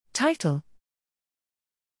Title: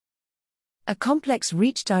 A complex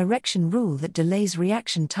reach direction rule that delays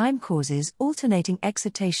reaction time causes alternating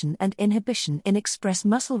excitation and inhibition in express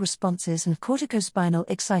muscle responses and corticospinal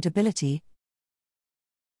excitability.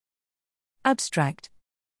 Abstract: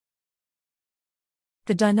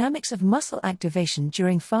 The dynamics of muscle activation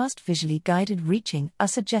during fast visually guided reaching are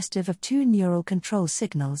suggestive of two neural control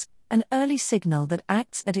signals, an early signal that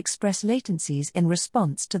acts at express latencies in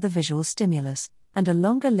response to the visual stimulus, and a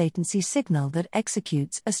longer latency signal that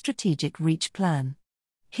executes a strategic reach plan.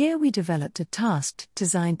 Here we developed a task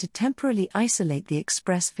designed to temporarily isolate the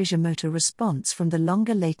express visuomotor response from the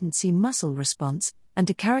longer latency muscle response, and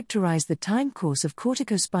to characterize the time course of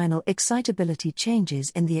corticospinal excitability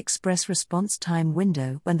changes in the express response time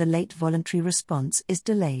window when the late voluntary response is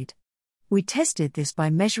delayed. We tested this by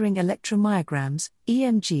measuring electromyograms,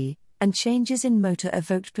 EMG, and changes in motor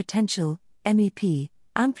evoked potential, MEP,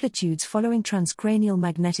 amplitudes following transcranial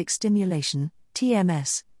magnetic stimulation,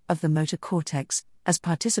 TMS, of the motor cortex, as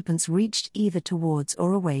participants reached either towards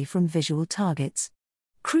or away from visual targets.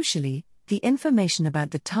 Crucially, the information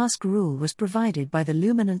about the task rule was provided by the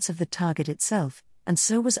luminance of the target itself, and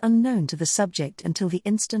so was unknown to the subject until the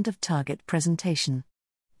instant of target presentation.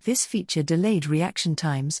 This feature delayed reaction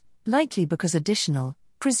times, likely because additional,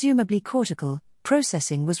 presumably cortical,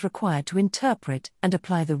 processing was required to interpret and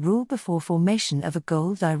apply the rule before formation of a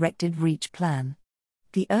goal-directed reach plan.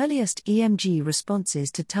 The earliest EMG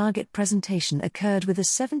responses to target presentation occurred with a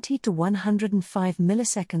 70 to 105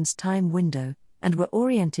 milliseconds time window, and were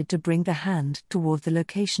oriented to bring the hand toward the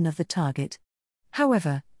location of the target.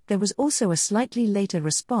 However, there was also a slightly later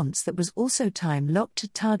response that was also time-locked to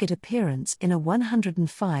target appearance in a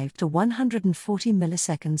 105 to 140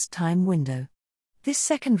 milliseconds time window. This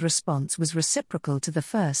second response was reciprocal to the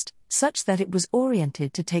first, such that it was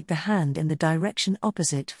oriented to take the hand in the direction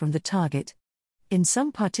opposite from the target. In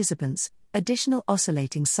some participants, additional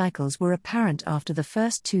oscillating cycles were apparent after the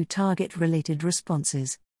first two target-related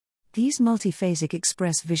responses. These multiphasic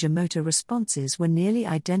express visuomotor responses were nearly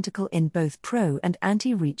identical in both pro- and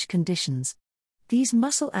anti-reach conditions. These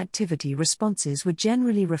muscle activity responses were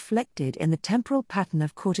generally reflected in the temporal pattern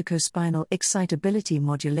of corticospinal excitability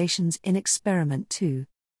modulations in Experiment 2.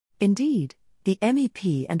 Indeed, the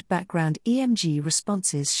MEP and background EMG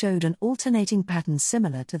responses showed an alternating pattern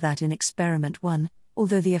similar to that in Experiment 1,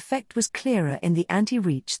 although the effect was clearer in the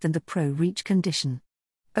anti-reach than the pro-reach condition.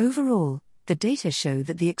 Overall, the data show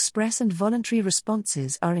that the express and voluntary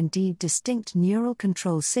responses are indeed distinct neural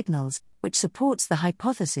control signals, which supports the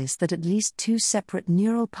hypothesis that at least two separate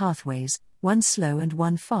neural pathways, one slow and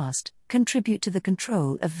one fast, contribute to the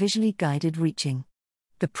control of visually guided reaching.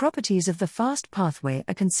 The properties of the fast pathway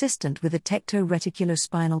are consistent with the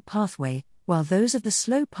tectoreticulospinal pathway, while those of the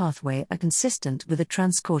slow pathway are consistent with a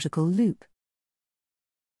transcortical loop.